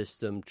their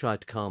system, try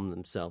to calm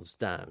themselves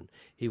down.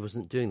 He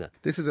wasn't doing that.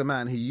 This is a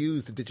man who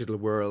used the digital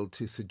world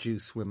to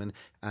seduce women,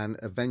 and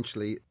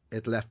eventually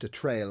it left a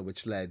trail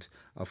which led,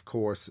 of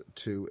course,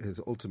 to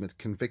his ultimate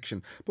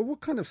conviction. But what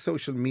kind of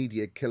social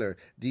media killer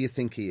do you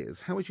think he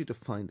is? How would you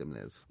define him,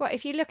 Liz? Well,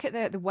 if you look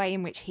at the way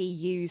in which he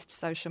used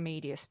social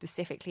media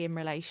specifically in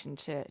relation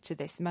to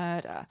this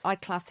murder,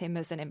 I'd class him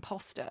as an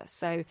imposter.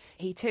 So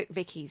he took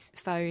Vicky's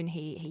phone,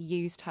 he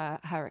used her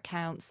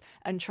accounts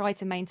and tried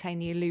to maintain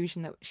the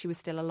illusion that she was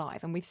still alive.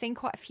 And we've seen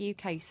quite a few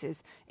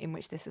cases in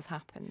which this has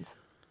happened.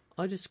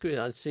 I disagree.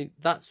 I think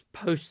that's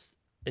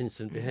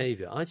post-incident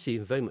behaviour. I see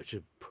him very much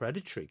a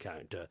predatory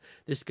character.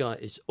 This guy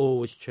is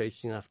always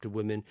chasing after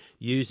women,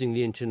 using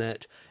the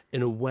internet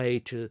in a way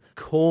to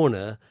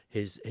corner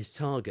his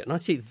target. And I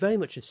see it very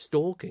much as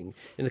stalking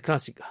in the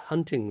classic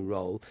hunting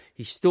role.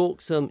 He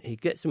stalks them, he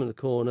gets them in the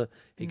corner,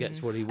 he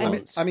gets what he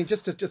wants. I mean,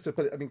 just to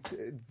put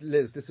it,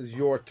 Liz, this is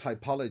your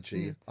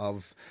typology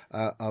of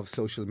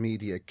social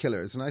media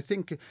killers. And I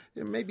think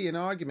there may be an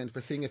argument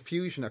for seeing a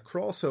fusion, a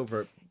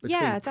crossover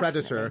between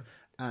Predator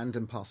and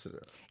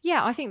imposter?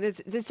 Yeah, I think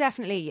there's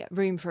definitely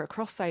room for a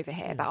crossover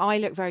here, but I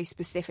look very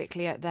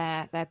specifically at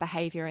their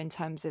behaviour in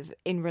terms of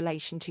in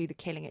relation to the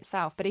killing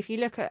itself. But if you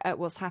look at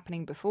what's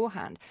happening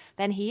beforehand,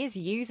 then he is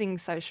using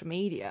social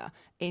media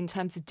in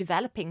terms of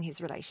developing his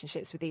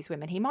relationships with these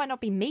women. He might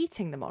not be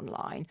meeting them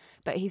online,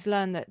 but he's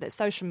learned that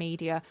social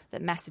media,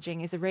 that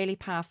messaging is a really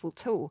powerful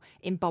tool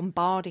in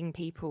bombarding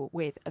people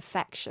with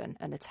affection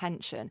and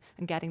attention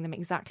and getting them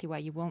exactly where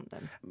you want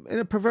them. In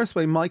a perverse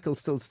way, Michael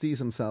still sees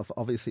himself,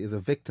 obviously, as a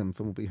victim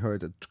from what we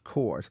heard at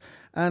court.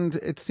 And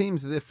it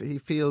seems as if he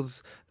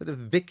feels that if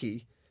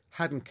Vicky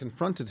hadn't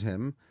confronted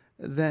him,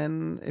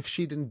 then if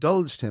she'd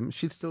indulged him,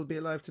 she'd still be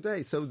alive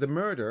today. So the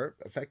murder,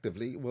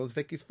 effectively, was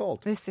Vicky's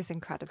fault. This is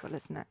incredible,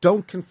 isn't it?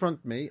 Don't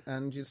confront me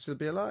and you'd still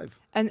be alive.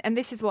 And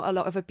this is what a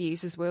lot of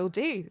abusers will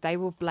do. They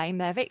will blame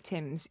their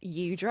victims.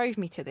 You drove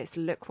me to this.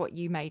 Look what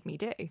you made me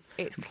do.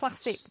 It's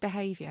classic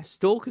behaviour.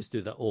 Stalkers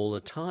do that all the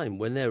time.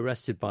 When they're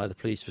arrested by the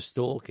police for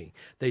stalking,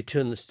 they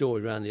turn the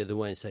story around the other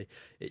way and say,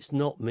 it's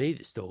not me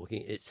that's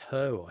stalking, it's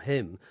her or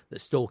him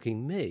that's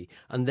stalking me.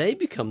 And they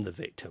become the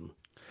victim.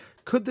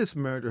 Could this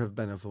murder have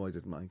been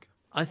avoided, Mike?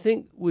 I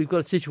think we've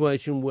got a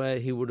situation where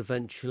he would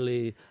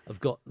eventually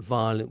have got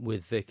violent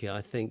with Vicky.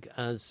 I think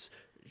as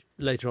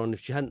later on,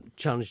 if she hadn't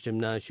challenged him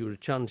now, she would have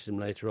challenged him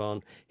later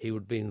on, he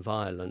would have been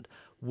violent.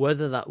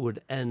 Whether that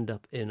would end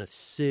up in a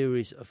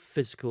series of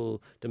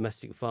physical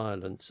domestic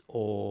violence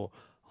or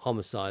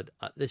homicide,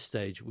 at this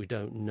stage, we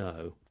don't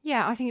know.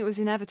 Yeah, I think it was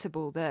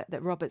inevitable that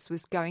Roberts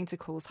was going to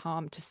cause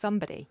harm to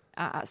somebody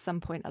at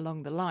some point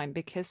along the line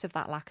because of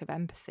that lack of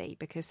empathy,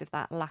 because of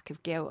that lack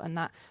of guilt and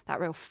that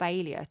real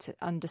failure to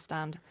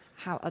understand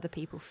how other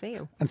people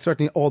feel. And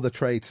certainly all the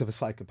traits of a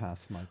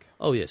psychopath, Mike.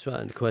 Oh, yes, well,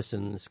 and the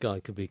question, this guy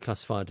could be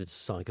classified as a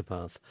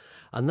psychopath.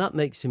 And that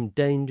makes him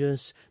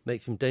dangerous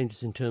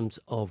in terms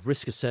of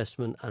risk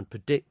assessment and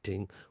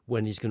predicting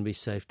when he's going to be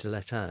safe to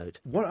let out.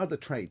 What are the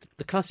traits?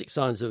 The classic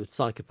signs of a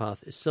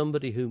psychopath is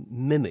somebody who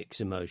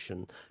mimics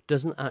emotion,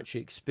 doesn't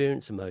actually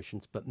experience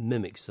emotions but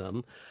mimics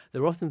them.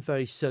 They're often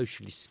very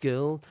socially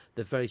skilled,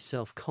 they're very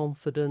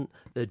self-confident,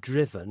 they're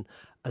driven,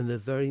 and they're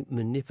very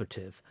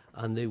manipulative,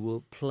 and they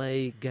will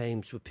play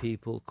games with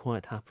people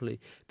quite happily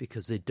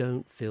because they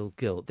don't feel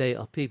guilt. They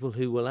are people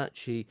who will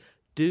actually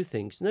do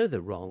things, know they're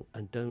wrong,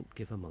 and don't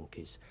give a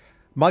monkeys.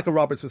 Michael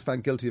Roberts was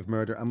found guilty of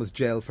murder and was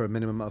jailed for a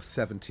minimum of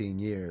 17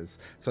 years.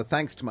 So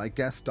thanks to my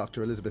guests,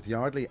 Dr. Elizabeth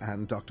Yardley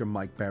and Dr.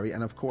 Mike Berry.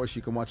 And of course,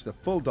 you can watch the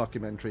full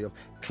documentary of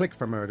Click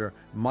for Murder,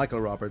 Michael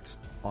Roberts,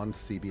 on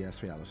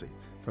CBS Reality.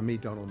 From me,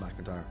 Donald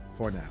McIntyre,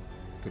 for now,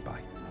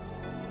 goodbye.